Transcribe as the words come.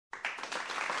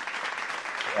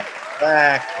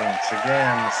Back once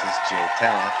again. This is Jay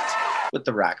Taft with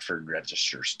the Rockford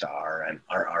Register Star and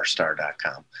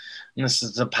rrstar.com. And this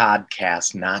is a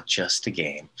podcast, not just a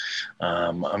game.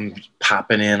 I'm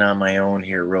popping in on my own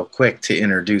here real quick to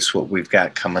introduce what we've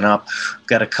got coming up. We've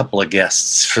got a couple of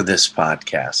guests for this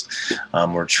podcast.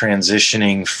 We're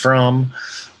transitioning from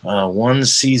one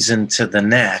season to the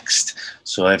next.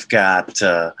 So I've got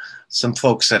some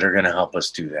folks that are going to help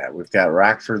us do that. We've got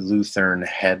Rockford Lutheran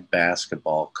head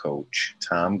basketball coach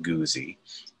Tom Guse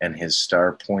and his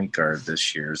star point guard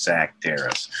this year, Zach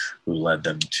Derus, who led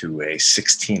them to a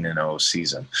 16-0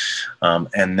 season.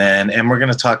 And we're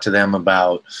going to talk to them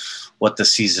about what the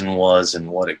season was and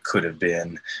what it could have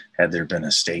been had there been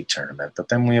a state tournament. But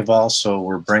then we're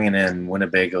bringing in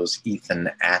Winnebago's Ethan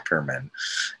Ackerman,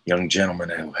 young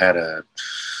gentleman who had a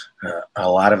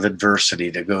lot of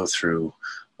adversity to go through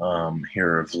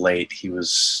here of late. He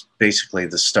was basically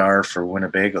the star for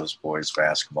Winnebago's boys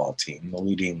basketball team, the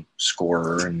leading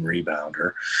scorer and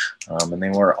rebounder. And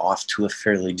they were off to a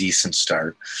fairly decent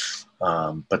start.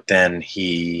 But then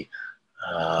he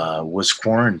was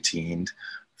quarantined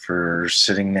for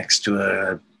sitting next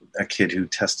to a kid who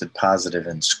tested positive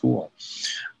in school,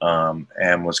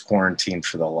 and was quarantined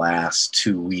for the last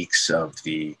 2 weeks of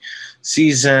the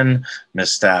season,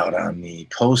 missed out on the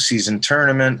postseason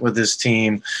tournament with his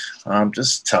team.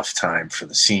 Just a tough time for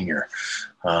the senior.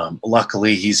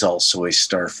 Luckily, he's also a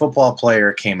star football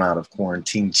player, came out of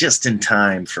quarantine just in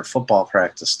time for football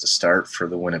practice to start for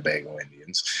the Winnebago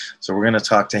Indians. So we're going to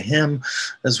talk to him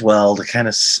as well to kind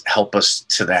of help us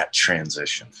to that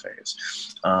transition phase.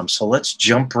 So let's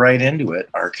jump right into it,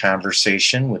 our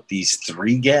conversation with these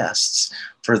three guests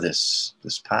for this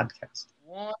podcast.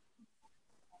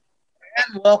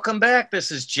 And welcome back.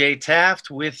 This is Jay Taft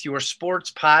with your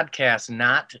sports podcast,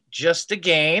 Not Just a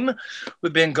Game.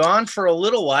 We've been gone for a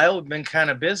little while. We've been kind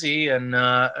of busy, and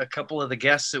a couple of the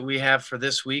guests that we have for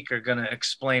this week are going to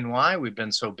explain why we've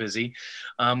been so busy.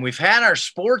 We've had our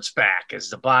sports back is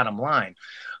the bottom line.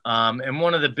 And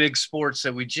one of the big sports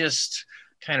that we just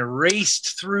kind of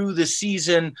raced through the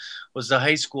season was the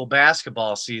high school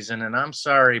basketball season. And I'm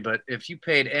sorry, but if you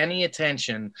paid any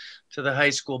attention to the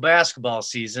high school basketball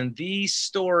season, the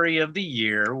story of the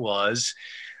year was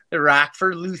the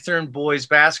Rockford Lutheran boys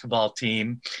basketball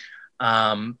team.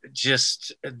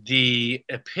 Just the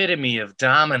epitome of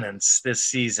dominance this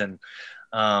season.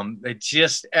 It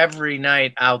just every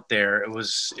night out there, it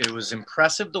was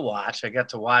impressive to watch. I got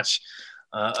to watch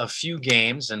a few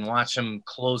games and watch them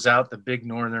close out the Big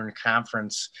Northern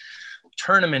Conference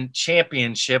Tournament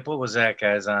Championship. What was that,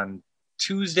 guys, on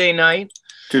Tuesday night?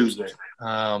 Tuesday.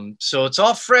 So it's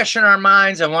all fresh in our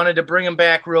minds. I wanted to bring them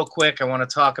back real quick. I want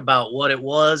to talk about what it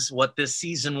was, what this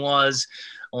season was.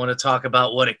 I want to talk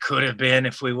about what it could have been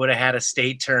if we would have had a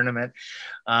state tournament,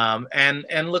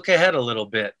 and look ahead a little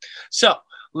bit. So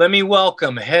let me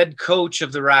welcome head coach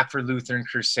of the Rockford Lutheran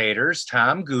Crusaders,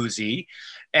 Tom Guse,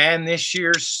 and this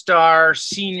year's star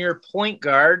senior point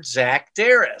guard, Zach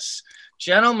Derus.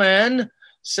 Gentlemen,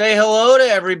 say hello to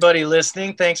everybody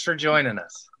listening. Thanks for joining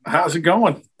us. How's it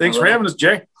going? Thanks for having us,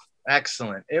 Jay.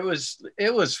 Excellent. It was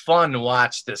fun to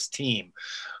watch this team.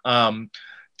 Tom,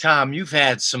 you've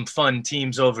had some fun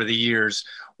teams over the years.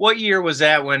 What year was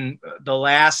that when the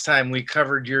last time we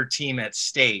covered your team at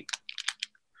state?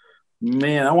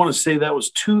 Man, I want to say that was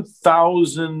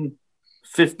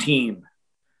 2015.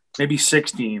 Maybe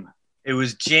 16. It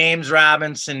was James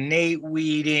Robinson, Nate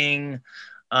Weeding,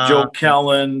 Joe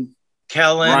Kellen,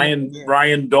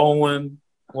 Ryan Dolan.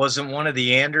 Wasn't one of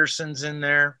the Andersons in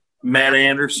there? Matt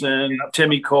Anderson,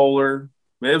 Timmy Kohler.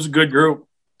 It was a good group.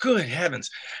 Good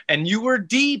heavens. And you were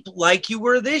deep like you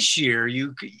were this year.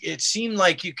 It seemed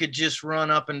like you could just run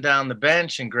up and down the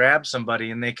bench and grab somebody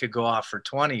and they could go off for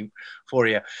 20 for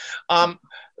you.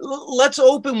 Let's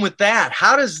open with that.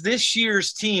 How does this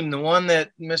year's team, the one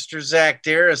that Mr. Zach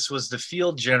Derus was the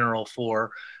field general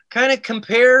for, kind of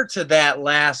compare to that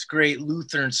last great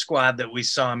Lutheran squad that we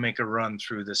saw make a run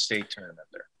through the state tournament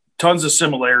there? Tons of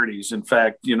similarities. In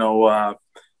fact,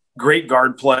 great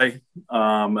guard play.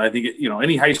 I think,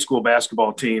 any high school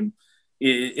basketball team,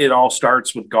 it all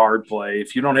starts with guard play.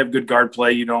 If you don't have good guard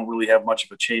play, you don't really have much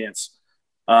of a chance.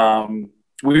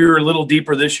 We were a little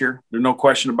deeper this year. There's no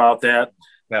question about that.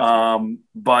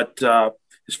 But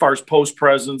as far as post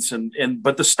presence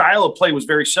but the style of play was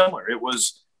very similar. It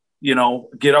was,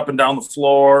 get up and down the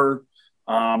floor,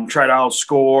 try to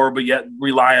outscore, but yet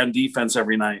rely on defense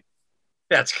every night.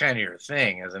 That's kind of your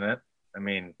thing, isn't it? I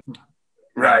mean,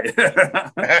 right.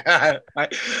 I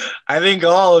think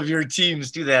all of your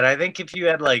teams do that. I think if you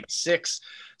had like six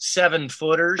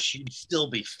 7-footers, you'd still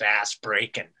be fast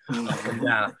breaking up and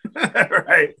down.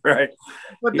 Right.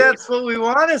 But that's what we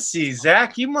want to see.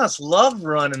 Zach, you must love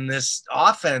running this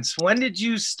offense. When did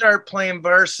you start playing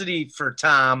varsity for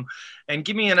Tom? And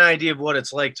give me an idea of what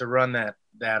it's like to run that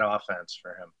offense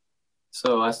for him.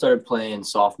 So I started playing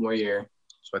sophomore year.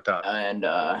 That's what I thought. And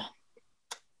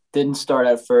didn't start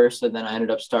at first, and then I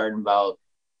ended up starting about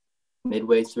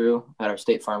midway through at our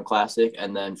State Farm Classic,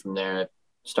 and then from there I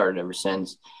started ever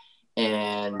since.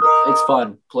 And it's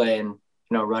fun playing,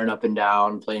 running up and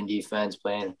down, playing defense,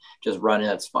 just running.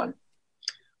 That's fun.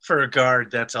 For a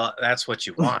guard, that's what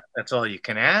you want. That's all you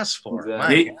can ask for.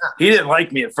 Exactly. He didn't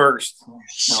like me at first.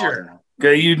 Sure.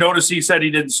 Okay, you notice he said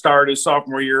he didn't start his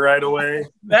sophomore year right away.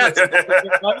 That's why he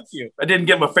didn't like you. I didn't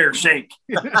give him a fair shake.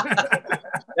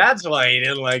 That's why he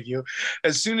didn't like you.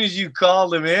 As soon as you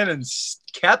called him in and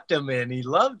kept him in, he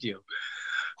loved you.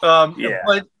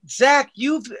 But Zach,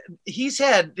 you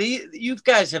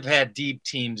guys have had deep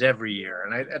teams every year,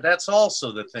 and that's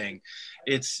also the thing.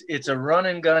 It's a run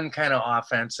and gun kind of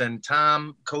offense, and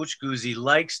Coach Guse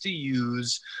likes to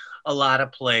use a lot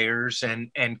of players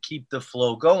and keep the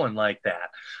flow going like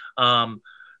that.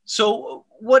 So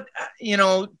what,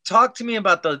 talk to me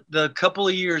about the couple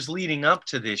of years leading up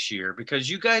to this year, because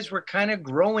you guys were kind of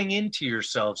growing into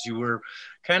yourselves. You were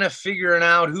kind of figuring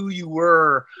out who you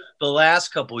were the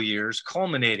last couple of years,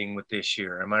 culminating with this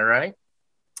year. Am I right?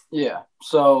 Yeah.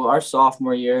 So our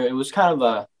sophomore year, it was kind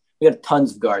of we had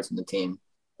tons of guards in the team.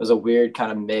 It was a weird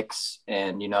kind of mix.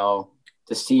 And,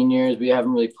 the seniors, we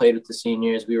haven't really played with the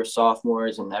seniors. We were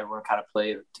sophomores and everyone kind of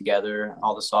played together.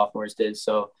 All the sophomores did.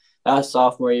 So that was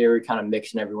sophomore year, we were kind of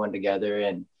mixing everyone together.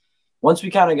 And once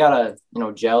we kind of got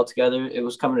gel together, it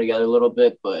was coming together a little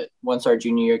bit. But once our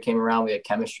junior year came around, we had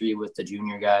chemistry with the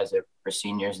junior guys that were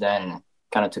seniors then, and it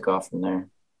kind of took off from there.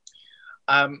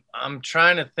 I'm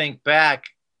trying to think back,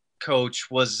 Coach.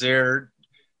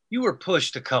 You were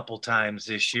pushed a couple times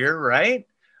this year, right?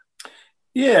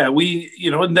 Yeah, we,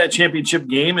 in that championship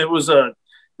game, it was a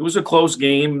close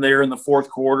game there in the fourth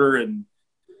quarter, and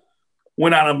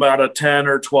went on about a 10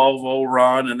 or 12-0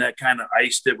 run, and that kind of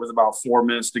iced it with about 4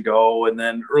 minutes to go. And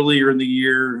then earlier in the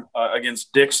year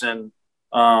against Dixon,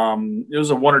 it was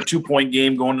a 1 or 2 point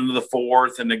game going into the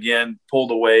fourth, and again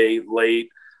pulled away late.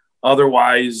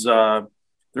 Otherwise, there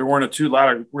weren't a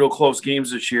lot of real close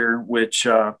games this year, which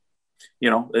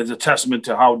is a testament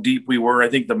to how deep we were. I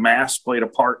think the masks played a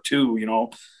part too.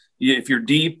 If you're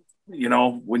deep,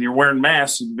 when you're wearing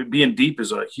masks, being deep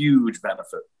is a huge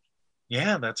benefit.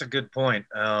 Yeah, that's a good point.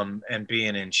 And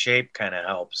being in shape kind of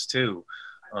helps too.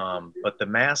 But the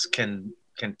mask can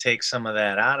take some of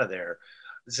that out of there.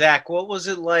 Zach, what was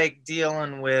it like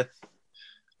dealing with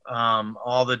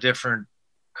all the different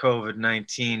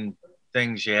COVID-19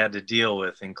 things you had to deal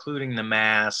with, including the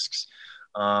masks,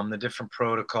 the different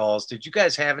protocols? Did you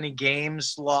guys have any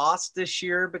games lost this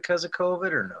year because of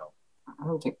COVID or no? I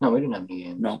don't think – no, we didn't have any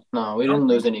games. No, we didn't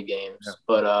lose any games. Yeah.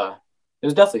 But it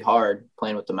was definitely hard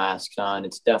playing with the masks on.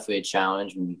 It's definitely a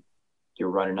challenge when you're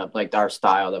running up, like our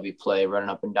style that we play, running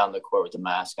up and down the court with the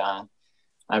mask on.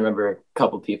 I remember a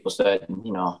couple people said,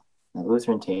 the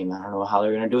Lutheran team, I don't know how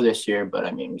they're going to do this year,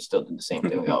 but, we still did the same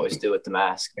thing we always do with the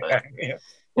mask. But,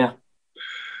 yeah.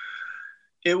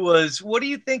 It was. What do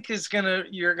you think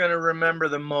you're gonna remember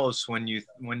the most when you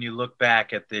look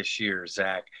back at this year,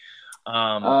 Zach? We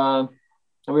were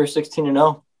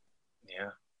 16-0. Yeah.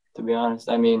 To be honest,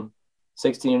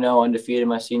 16-0, undefeated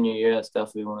my senior year. That's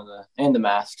definitely one of the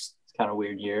masks. It's kind of a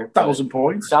weird year. 1,000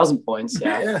 points. 1,000 points.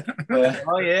 Yeah.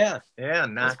 Oh yeah.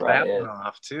 Knocked that one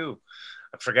off too.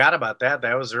 I forgot about that.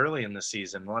 That was early in the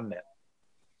season, wasn't it?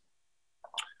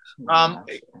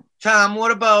 Tom,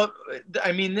 what about,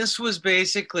 this was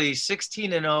basically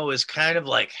 16-0 is kind of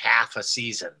like half a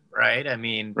season, right?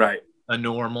 Right. A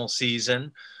normal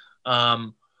season.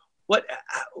 How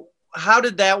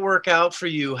did that work out for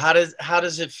you? How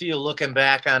does it feel looking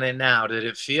back on it now? Did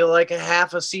it feel like a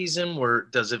half a season, or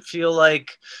does it feel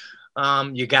like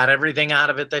you got everything out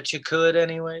of it that you could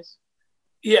anyways?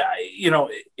 Yeah,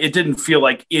 it didn't feel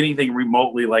like anything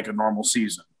remotely like a normal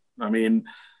season.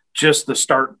 Just the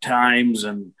start times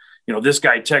and, this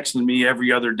guy texting me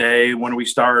every other day, when are we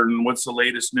starting? What's the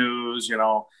latest news?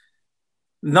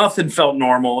 Nothing felt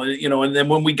normal, and then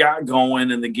when we got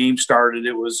going and the game started,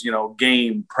 it was,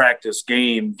 game, practice,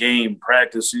 game,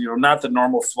 practice, not the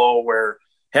normal flow where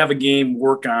have a game,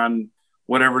 work on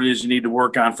whatever it is you need to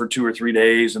work on for 2 or 3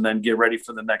 days and then get ready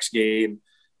for the next game.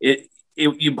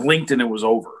 You blinked and it was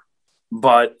over.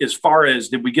 But as far as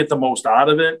did we get the most out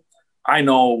of it, I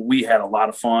know we had a lot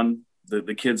of fun.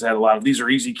 The kids had these are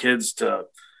easy kids to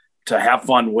have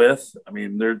fun with. I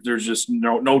mean, there's just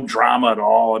no drama at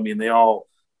all. I mean, they all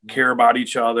care about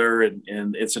each other,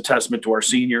 and it's a testament to our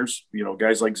seniors,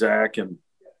 guys like Zack.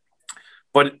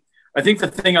 But I think the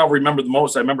thing I'll remember the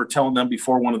most, I remember telling them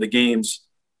before one of the games,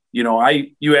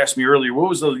 you asked me earlier, what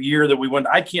was the year that we went?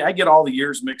 I get all the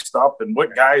years mixed up and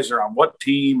what guys are on what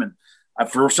team. And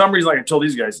for some reason, like I told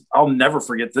these guys, I'll never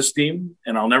forget this team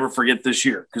and I'll never forget this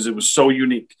year because it was so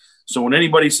unique. So when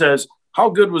anybody says, how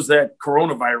good was that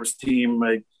coronavirus team?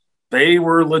 They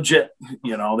were legit,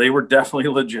 they were definitely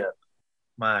legit.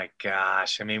 My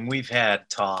gosh. I mean, we've had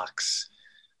talks,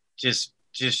 just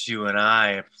you and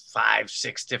I,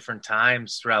 5-6 different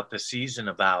times throughout the season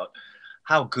about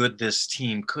how good this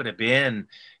team could have been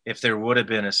if there would have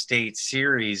been a state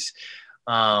series.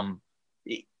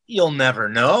 You'll never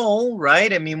know,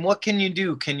 right? I mean, what can you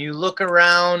do? Can you look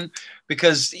around?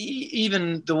 Because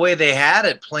even the way they had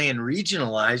it playing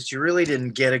regionalized, you really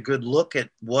didn't get a good look at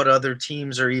what other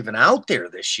teams are even out there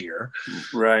this year.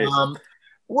 Right.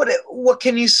 What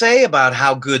can you say about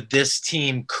how good this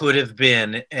team could have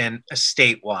been and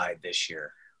statewide this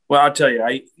year? Well, I'll tell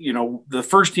you, the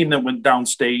first team that went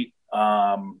downstate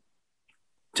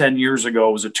 10 years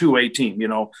ago was a 2A team.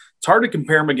 It's hard to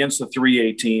compare them against the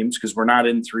 3A teams because we're not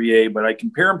in 3A, but I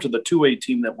compare them to the 2A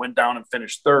team that went down and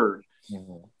finished third.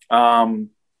 Mm-hmm.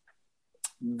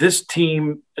 This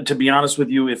team, to be honest with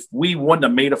you, if we wouldn't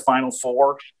have made a Final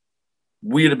Four,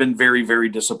 we'd have been very, very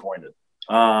disappointed.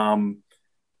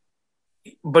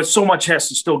 But so much has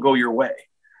to still go your way.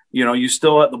 You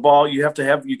still at the ball. You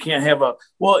can't have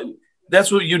that's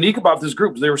what's unique about this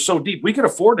group. They were so deep. We could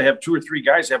afford to have 2 or 3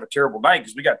 guys have a terrible night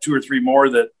because we got 2 or 3 more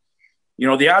that,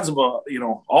 the odds of all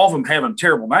of them having a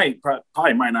terrible night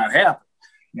probably might not happen.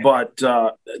 But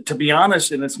to be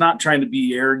honest, and it's not trying to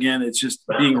be arrogant, it's just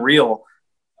being real.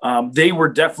 They were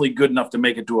definitely good enough to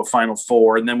make it to a Final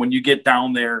Four. And then when you get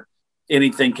down there,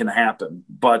 anything can happen.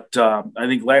 But I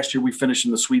think last year we finished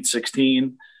in the Sweet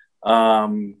 16.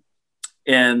 We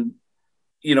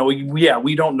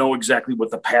don't know exactly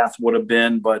what the path would have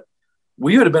been, but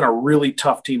we would have been a really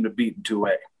tough team to beat in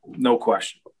 2A. No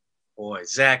question. Boy,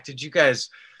 Zach, did you guys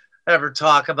ever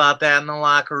talk about that in the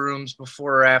locker rooms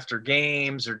before or after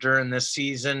games or during this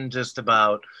season? Just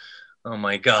about, oh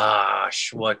my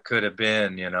gosh, what could have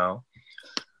been,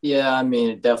 Yeah, I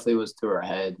mean, it definitely was through our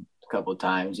head a couple of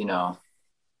times,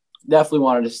 Definitely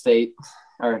wanted to state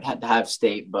or had to have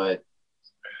state, but,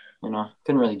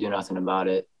 couldn't really do nothing about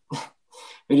it.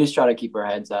 We just try to keep our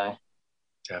heads high.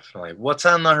 Definitely. What's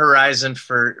on the horizon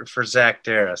for Zach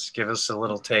Derus? Give us a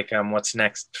little take on what's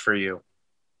next for you.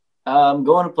 I'm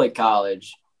going to play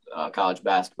college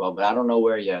basketball, but I don't know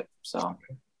where yet. So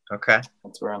okay,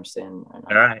 that's where I'm standing right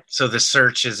now. All right. So the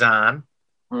search is on.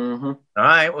 Mm-hmm. All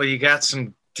right. Well, you got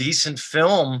some decent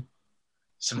film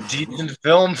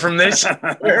from this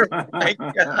year. My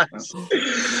gosh.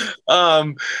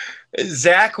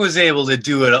 Zach was able to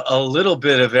do it a little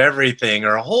bit of everything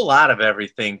or a whole lot of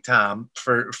everything, Tom,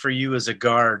 for you as a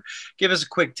guard. Give us a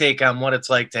quick take on what it's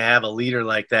like to have a leader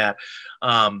like that.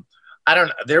 I don't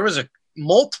know. There was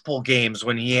multiple games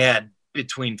when he had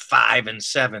between 5 and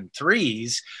 7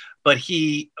 threes, but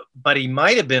he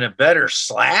might have been a better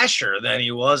slasher than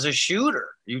he was a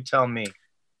shooter. You tell me.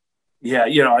 Yeah,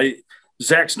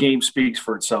 Zach's game speaks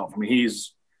for itself. I mean,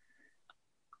 he's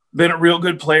been a real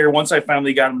good player once I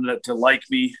finally got him to like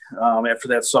me after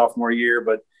that sophomore year.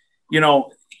 But,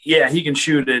 he can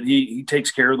shoot it. He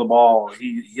takes care of the ball.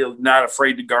 He's not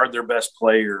afraid to guard their best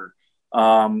player.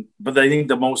 But I think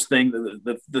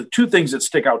the 2 things that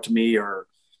stick out to me are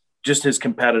just his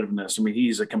competitiveness. I mean,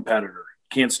 he's a competitor.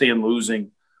 Can't stand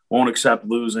losing, won't accept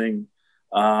losing.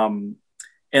 And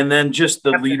then just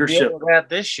the leadership. That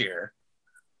this year.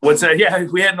 What's that? Yeah,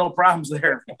 we had no problems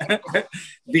there. But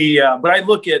I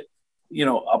look at,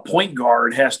 a point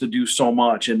guard has to do so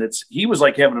much, and he was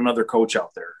like having another coach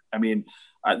out there. I mean,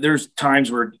 there's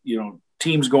times where,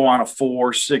 teams go on a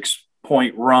 4-6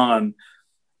 point run,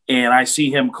 and I see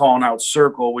him calling out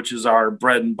circle, which is our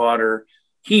bread and butter.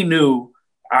 He knew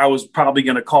I was probably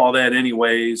going to call that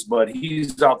anyways, but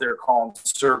he's out there calling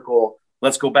circle.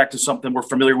 Let's go back to something we're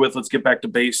familiar with. Let's get back to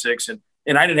basics. And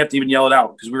I didn't have to even yell it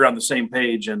out because we were on the same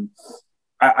page. And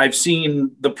I've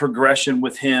seen the progression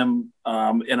with him,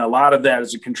 and a lot of that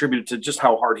is a contributor to just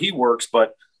how hard he works.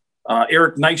 But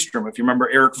Eric Nystrom, if you remember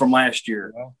Eric from last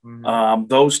year,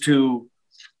 those two,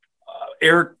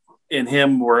 Eric and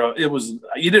him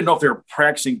you didn't know if they were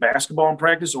practicing basketball in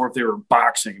practice or if they were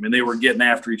boxing. I mean, they were getting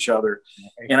after each other.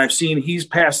 And I've seen he's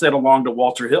passed that along to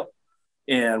Walter Hill.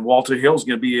 And Walter Hill's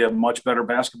going to be a much better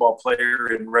basketball player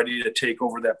and ready to take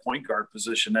over that point guard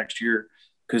position next year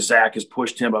because Zack has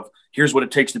pushed him of here's what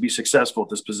it takes to be successful at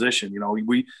this position.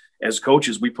 We as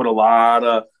coaches, we put a lot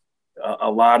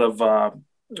of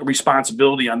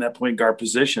responsibility on that point guard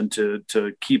position to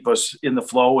keep us in the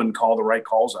flow and call the right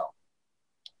calls out.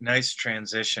 Nice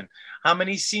transition. How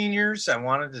many seniors? I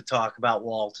wanted to talk about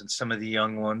Walt and some of the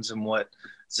young ones and what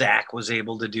Zack was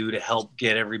able to do to help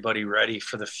get everybody ready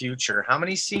for the future. How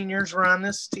many seniors were on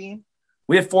this team?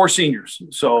 We have 4 seniors.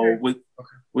 So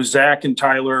with Zack and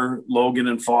Tyler, Logan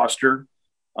and Foster,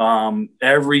 we're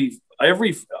going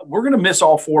to miss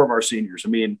all 4 of our seniors. I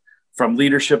mean, from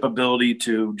leadership ability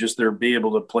to just their being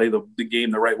able to play the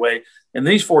game the right way. And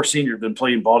these 4 seniors have been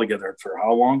playing ball together for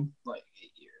how long? Like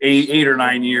 8 years. 8 or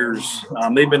 9 years.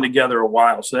 They've been together a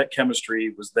while, so that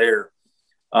chemistry was there.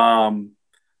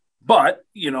 But,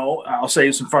 I'll say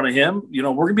this in front of him, we're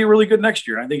going to be really good next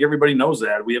year. I think everybody knows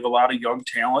that. We have a lot of young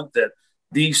talent that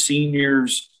these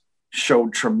seniors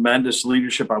showed tremendous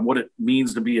leadership on what it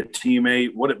means to be a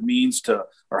teammate, what it means to,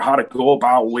 or how to go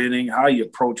about winning, how you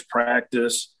approach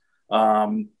practice,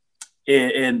 and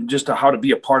just how to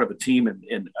be a part of a team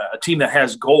and a team that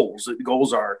has goals. The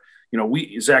goals are,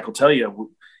 Zack will tell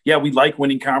you, we like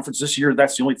winning conference this year.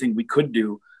 That's the only thing we could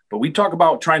do. But we talk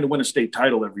about trying to win a state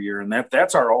title every year, and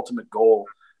that's our ultimate goal.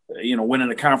 Winning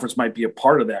a conference might be a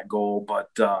part of that goal,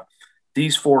 but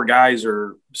these 4 guys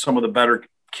are some of the better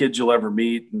kids you'll ever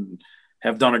meet and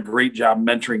have done a great job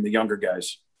mentoring the younger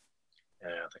guys.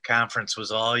 Yeah, the conference was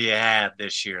all you had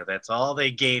this year. That's all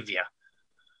they gave you.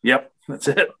 Yep, that's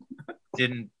it.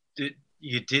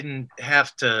 You didn't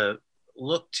have to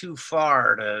look too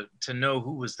far to know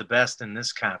who was the best in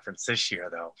this conference this year,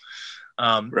 though.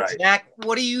 Right. Zack,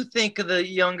 what do you think of the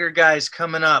younger guys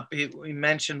coming up? We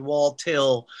mentioned Walt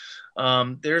Hill.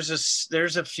 There's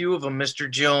a few of them, Mr.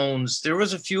 Jones. There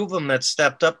was a few of them that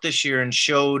stepped up this year and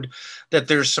showed that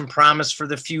there's some promise for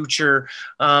the future.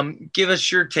 Give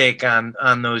us your take on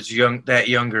that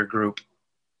younger group.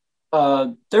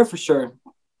 They're for sure.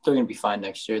 They're going to be fine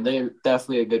next year. They're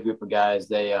definitely a good group of guys.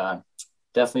 They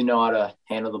definitely know how to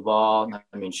handle the ball. I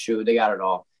mean, shoot, they got it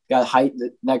all. Got height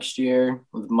next year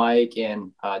with Mike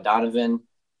and Donovan.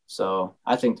 So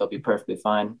I think they'll be perfectly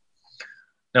fine.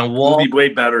 Now, Walt will be way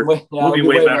better. We'll be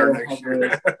way better next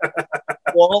year.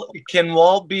 Walt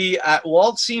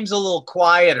seems a little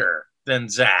quieter than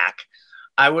Zack.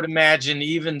 I would imagine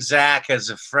even Zack as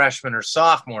a freshman or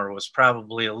sophomore was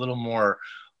probably a little more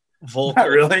vocal. Not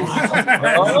really.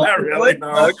 Not really.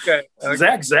 No. Okay.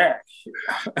 Zack.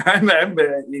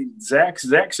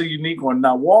 Zack's a unique one.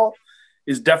 Now, Walt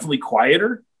is definitely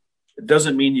quieter. It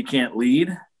doesn't mean you can't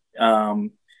lead.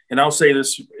 And I'll say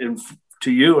this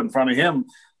to you in front of him.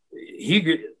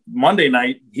 Monday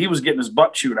night, he was getting his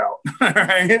butt chewed out.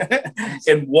 Right?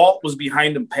 And Walt was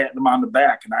behind him, patting him on the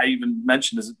back. And I even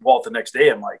mentioned to Walt the next day,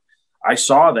 I'm like, I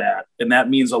saw that. And that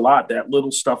means a lot. That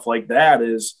little stuff like that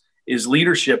is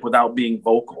leadership without being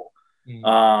vocal.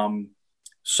 Mm.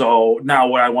 So now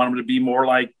what I want him to be more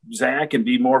like Zack and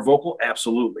be more vocal?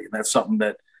 Absolutely. And that's something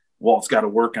that Walt's got to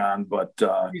work on. But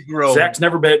Zack's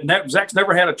never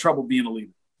had a trouble being a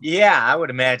leader. Yeah, I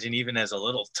would imagine even as a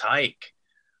little tyke.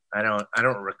 I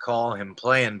don't recall him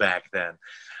playing back then.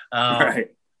 Right.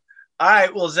 All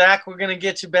right. Well, Zack, we're going to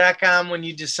get you back on when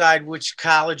you decide which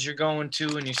college you're going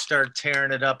to and you start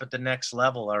tearing it up at the next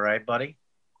level. All right, buddy?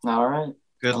 All right.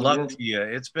 Good luck to you.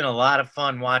 It's been a lot of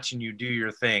fun watching you do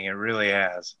your thing. It really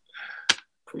has.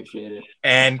 Appreciate it.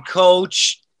 And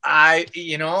Coach, I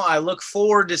look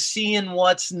forward to seeing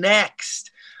what's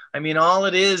next. I mean, all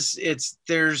it is,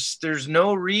 there's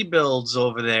no rebuilds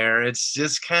over there. It's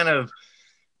just kind of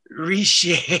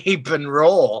reshape and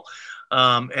roll.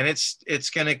 And it's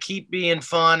going to keep being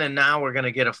fun. And now we're going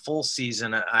to get a full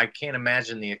season. I can't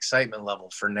imagine the excitement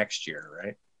level for next year,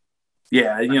 right?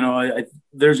 Yeah.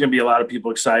 There's going to be a lot of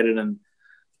people excited. And,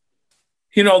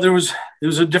 it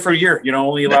was a different year,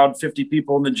 only allowed 50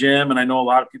 people in the gym. And I know a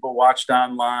lot of people watched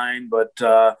online, but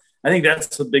I think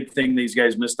that's the big thing these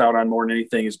guys missed out on more than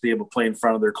anything is be able to play in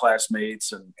front of their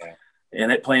classmates and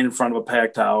playing in front of a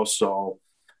packed house. So,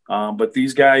 but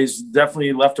these guys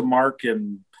definitely left a mark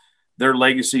and their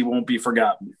legacy won't be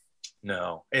forgotten.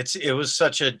 No, it was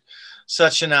such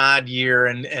an odd year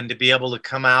and to be able to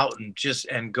come out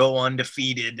and go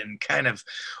undefeated and kind of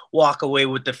walk away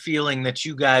with the feeling that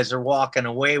you guys are walking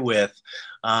away with.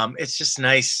 It's just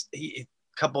nice. A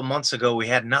couple months ago, we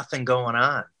had nothing going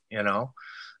on,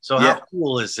 So how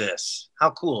cool is this?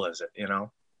 How cool is it,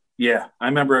 Yeah. I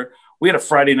remember we had a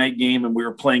Friday night game and we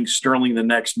were playing Sterling the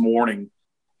next morning.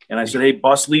 And I said, hey,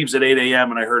 bus leaves at 8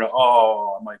 a.m. And I heard,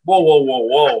 I'm like,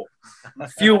 whoa. a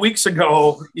few weeks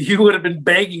ago, you would have been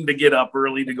begging to get up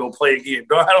early to go play a game.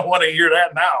 No, I don't want to hear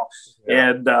that now.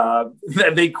 Yeah.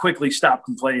 And they quickly stopped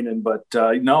complaining. But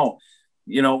no,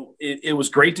 it was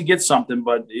great to get something,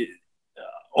 but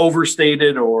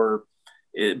overstated or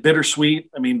bittersweet.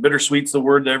 I mean, bittersweet's the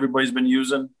word that everybody's been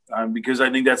using because I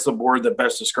think that's the word that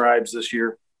best describes this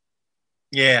year.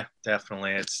 Yeah,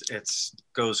 definitely. It's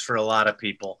goes for a lot of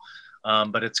people,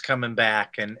 but it's coming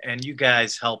back, and you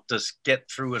guys helped us get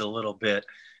through it a little bit,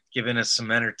 giving us some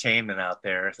entertainment out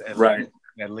there.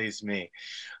 At least me.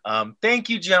 Thank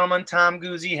you, gentlemen. Tom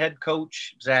Guse, head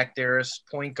coach. Zach Derus,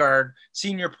 point guard,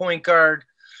 senior point guard.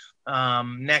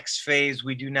 Next phase,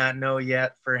 we do not know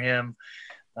yet for him.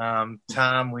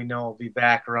 Tom, we know will be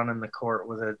back running the court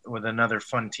with another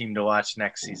fun team to watch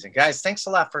next season. Guys, thanks a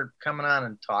lot for coming on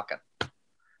and talking.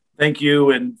 Thank you,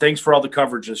 and thanks for all the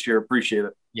coverage this year. Appreciate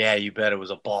it. Yeah, you bet. It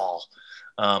was a ball.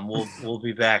 We'll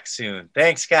be back soon.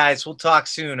 Thanks, guys. We'll talk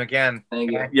soon again.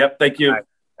 Thank you. Yep, thank you. Right.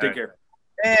 Take care.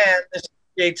 And this is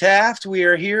Jay Taft. We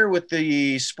are here with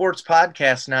the sports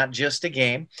podcast, Not Just a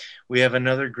Game. We have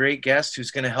another great guest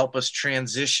who's going to help us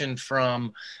transition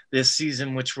from this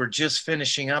season, which we're just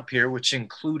finishing up here, which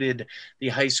included the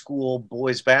high school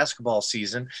boys basketball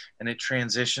season, and it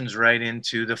transitions right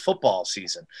into the football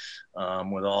season.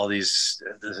 With all these,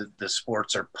 the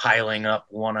sports are piling up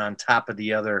one on top of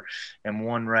the other and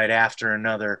one right after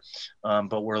another,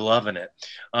 but we're loving it.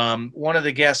 One of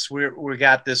the guests we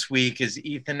got this week is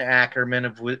Ethan Ackerman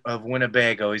of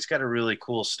Winnebago. He's got a really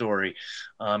cool story.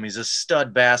 He's a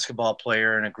stud basketball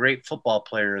player and a great football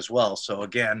player as well. So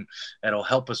again, that'll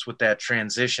help us with that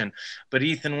transition. But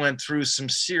Ethan went through some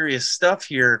serious stuff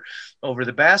here over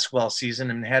the basketball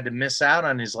season and had to miss out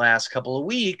on his last couple of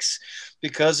weeks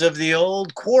because of the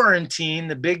old quarantine,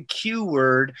 the big Q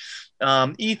word.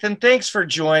 Ethan, thanks for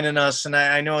joining us. And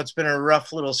I know it's been a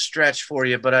rough little stretch for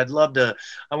you, but I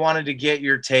wanted to get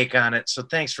your take on it. So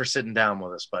thanks for sitting down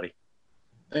with us, buddy.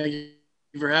 Thank you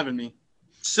for having me.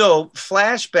 So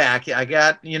flashback, I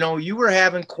got, you were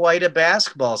having quite a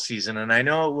basketball season, and I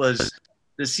know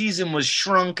the season was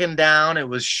shrunken down. It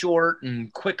was short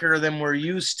and quicker than we're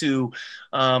used to,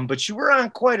 but you were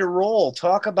on quite a roll.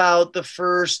 Talk about the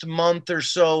first month or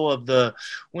so of the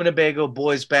Winnebago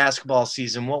boys basketball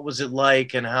season. What was it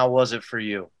like, and how was it for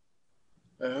you?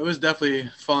 It was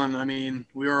definitely fun. I mean,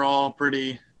 we were all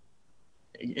pretty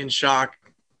in shock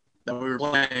that we were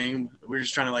playing. We were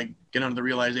just trying to get under the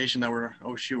realization that we're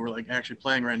actually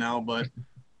playing right now. But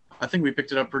I think we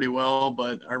picked it up pretty well,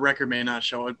 but our record may not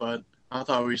show it. But I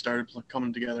thought we started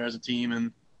coming together as a team,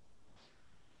 and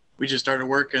we just started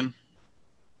working.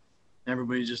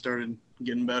 Everybody just started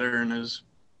getting better, and it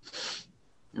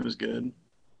was good.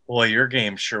 Boy, your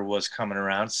game sure was coming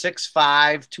around.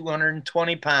 6'5",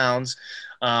 220 pounds.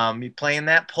 You playing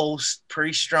that post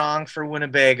pretty strong for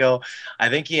Winnebago. I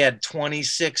think he had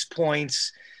 26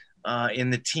 points in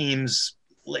the teams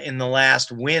in the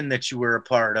last win that you were a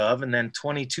part of, and then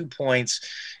 22 points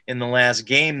in the last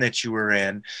game that you were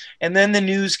in. And then the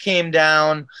news came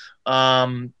down.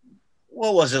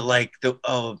 What was it like the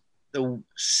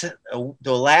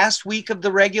last week of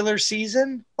the regular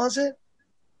season? Was it?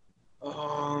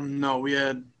 No, we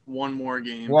had one more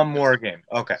game. One more game.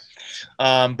 Okay.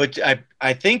 But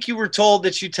I think you were told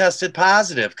that you tested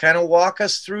positive. Kind of walk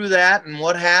us through that and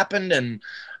what happened and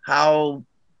how,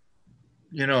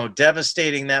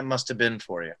 devastating that must have been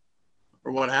for you.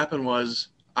 Or what happened was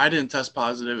I didn't test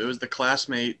positive. It was the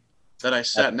classmate that I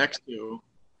sat next to.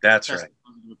 That's right.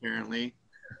 Positive, apparently.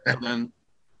 So then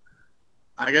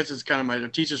I guess it's kind of my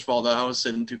teacher's fault that I was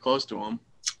sitting too close to him.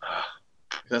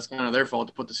 That's kind of their fault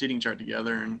to put the seating chart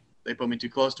together, and they put me too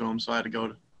close to them, so I had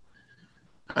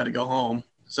to go home.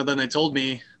 So then they told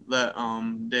me that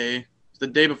the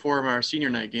day before our senior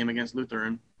night game against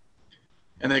Lutheran,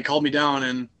 and they called me down,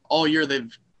 and all year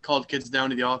they've called kids down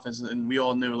to the office, and we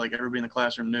all knew, everybody in the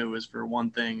classroom knew, was for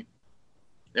one thing: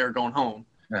 they were going home.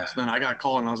 So then I got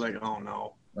called, and I was like, oh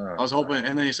no. I was hoping,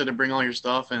 and then he said to bring all your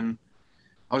stuff, and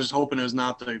I was just hoping it was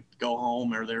not to go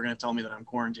home, or they were going to tell me that I'm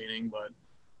quarantining, but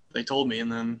they told me, and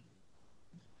then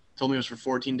told me it was for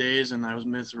 14 days, and I was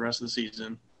missed the rest of the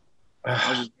season. I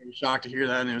was just very shocked to hear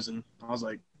that, and I was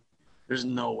like, there's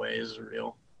no way this is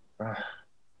real.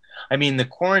 I mean, the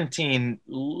quarantine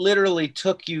literally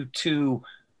took you to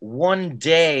one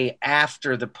day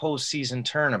after the postseason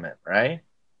tournament, right?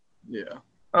 Yeah.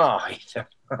 Oh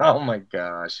my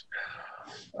gosh.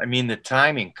 I mean, the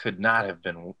timing could not have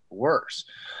been worse.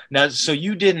 Now, so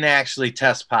you didn't actually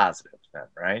test positive then,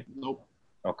 right? Nope.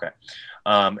 Okay.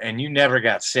 And you never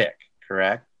got sick,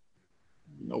 correct?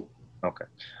 Nope. Okay.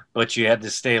 but you had to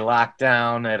stay locked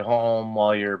down at home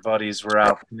while your buddies were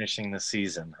out finishing the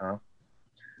season, huh?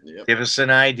 Yep. Give us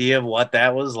an idea of what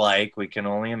that was like. We can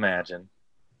only imagine.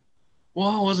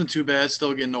 Well, it wasn't too bad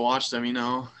still getting to watch them,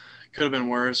 Could have been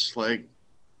worse. Like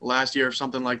last year, if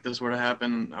something like this were to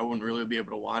happen, I wouldn't really be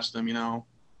able to watch them,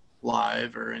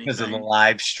 live or anything. Because of the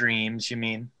live streams, you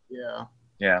mean? Yeah.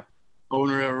 Yeah. I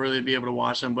wouldn't really be able to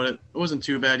watch them, but it wasn't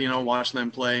too bad, watching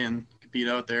them play and compete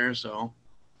out there. So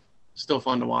still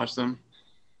fun to watch them.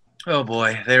 Oh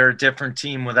boy, they're a different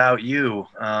team without you.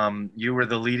 You were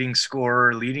the leading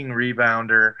scorer, leading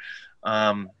rebounder,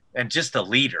 and just a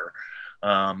leader.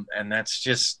 And that's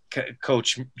just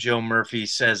Coach Joe Murphy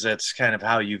says that's kind of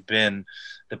how you've been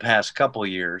the past couple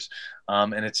years.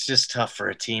 And it's just tough for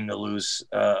a team to lose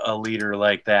a leader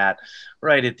like that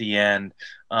right at the end.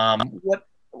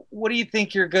 What do you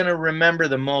think you're going to remember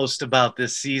the most about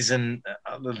this season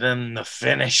other than the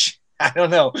finish? I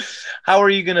don't know. How are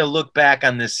you going to look back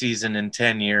on this season in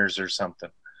 10 years or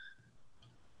something?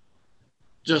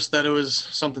 Just that it was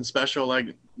something special.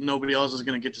 Like nobody else is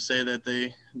going to get to say that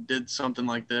they did something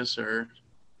like this or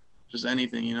just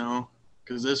anything,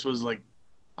 because this was like,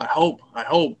 I hope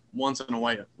once in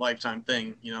a lifetime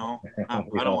thing, I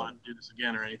don't want to do this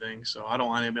again or anything. So I don't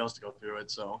want anybody else to go through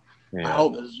it. So yeah. I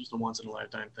hope this is just a once in a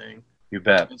lifetime thing. You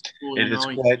bet. It's cool, it is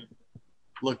quite.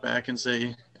 Look back and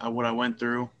say what I went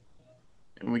through.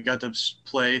 And we got to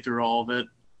play through all of it.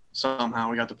 Somehow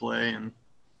we got to play, and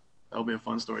that'll be a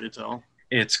fun story to tell.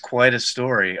 It's quite a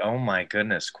story. Oh, my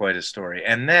goodness, quite a story.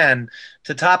 And then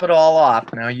to top it all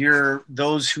off, now you're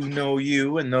those who know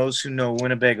you and those who know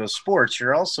Winnebago sports,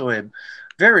 you're also a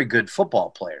very good football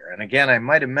player. And, again, I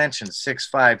might have mentioned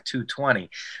 6'5", 220.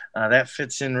 That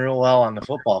fits in real well on the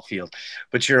football field.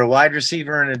 But you're a wide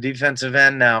receiver and a defensive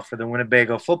end now for the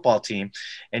Winnebago football team.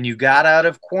 And you got out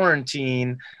of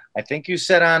quarantine – I think you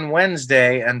said on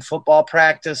Wednesday, and football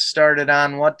practice started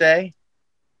on what day?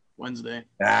 Wednesday.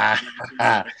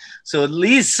 So at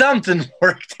least something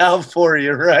worked out for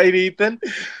you, right, Ethan?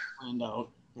 Planned out,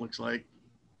 looks like.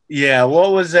 Yeah,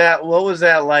 what was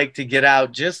that like to get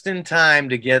out just in time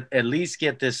to at least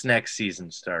get this next season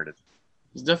started?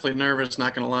 I was definitely nervous,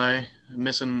 not going to lie.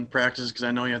 Missing practice because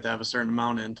I know you have to have a certain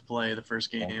amount in to play the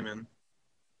first game, and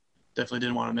definitely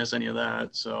didn't want to miss any of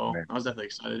that. So I was definitely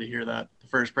excited to hear that. The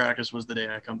first practice was the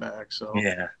day I come back. So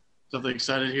yeah, definitely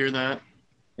excited to hear that.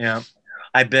 Yeah.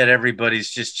 I bet everybody's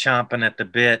just chomping at the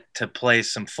bit to play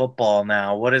some football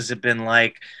now. What has it been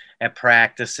like at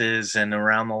practices and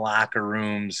around the locker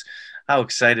rooms? How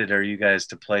excited are you guys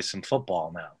to play some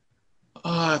football now?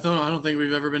 I don't think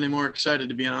we've ever been any more excited,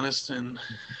 to be honest. And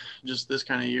just this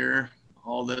kind of year,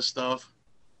 all this stuff.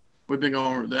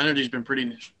 The energy's been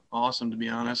pretty awesome, to be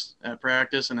honest, at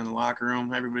practice and in the locker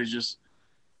room. Everybody's just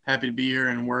happy to be here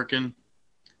and working.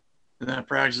 And at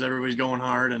practice, everybody's going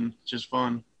hard and it's just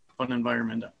fun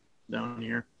environment down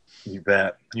here. You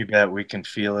bet. We can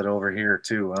feel it over here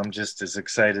too. I'm just as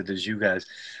excited as you guys.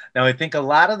 Now, I think a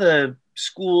lot of the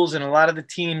schools and a lot of the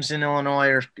teams in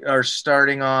Illinois are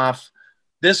starting off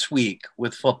this week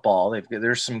with football.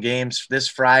 There's some games this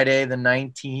Friday, the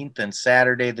 19th, and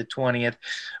Saturday, the 20th.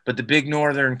 But the Big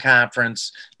Northern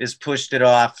Conference has pushed it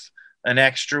off an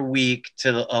extra week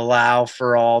to allow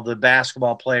for all the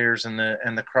basketball players and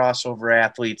the crossover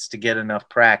athletes to get enough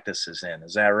practices in.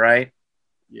 Is that right?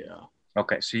 Yeah.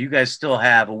 Okay, so you guys still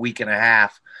have a week and a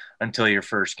half until your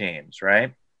first games,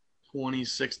 right?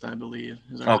 26th, I believe,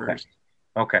 is our first.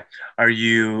 Okay.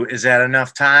 Is that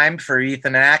enough time for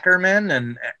Ethan Ackerman?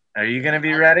 And are you going to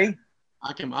be ready?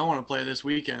 I want to play this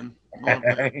weekend.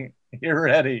 You're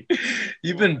ready.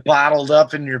 You've been bottled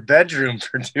up in your bedroom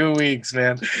for 2 weeks,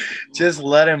 man. Just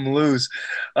let him loose.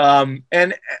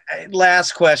 And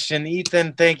last question,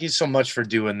 Ethan, thank you so much for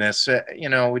doing this.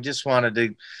 We just wanted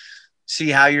to see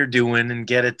how you're doing and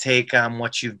get a take on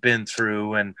what you've been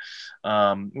through. And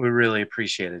we really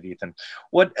appreciate it, Ethan.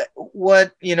 What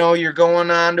you're going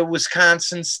on to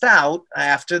Wisconsin Stout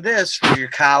after this for your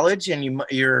college, and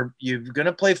you're going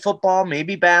to play football,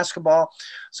 maybe basketball.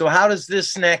 So how does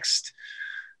this next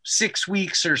 6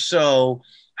 weeks or so,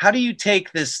 how do you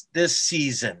take this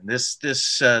season,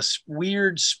 this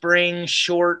weird spring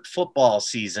short football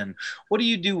season? What do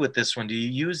you do with this one? Do you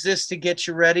use this to get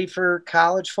you ready for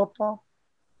college football?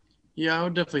 Yeah, I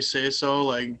would definitely say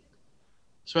so.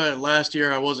 So last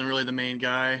year I wasn't really the main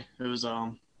guy. It was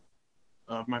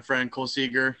my friend Cole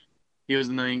Seeger. He was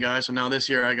the main guy. So now this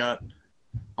year I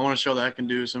want to show that I can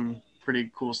do some pretty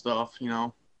cool stuff,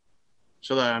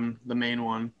 show that I'm the main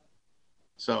one.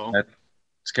 So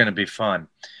it's going to be fun.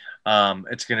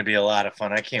 It's going to be a lot of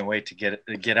fun. I can't wait to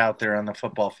get out there on the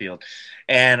football field.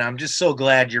 And I'm just so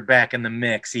glad you're back in the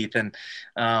mix, Ethan.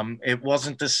 It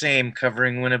wasn't the same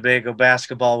covering Winnebago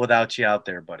basketball without you out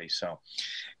there, buddy. So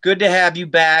good to have you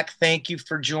back. Thank you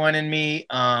for joining me.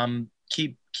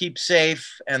 Keep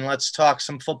safe, and let's talk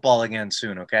some football again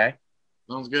soon, okay?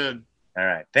 Sounds good. All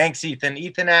right. Thanks, Ethan.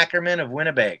 Ethan Ackerman of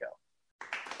Winnebago.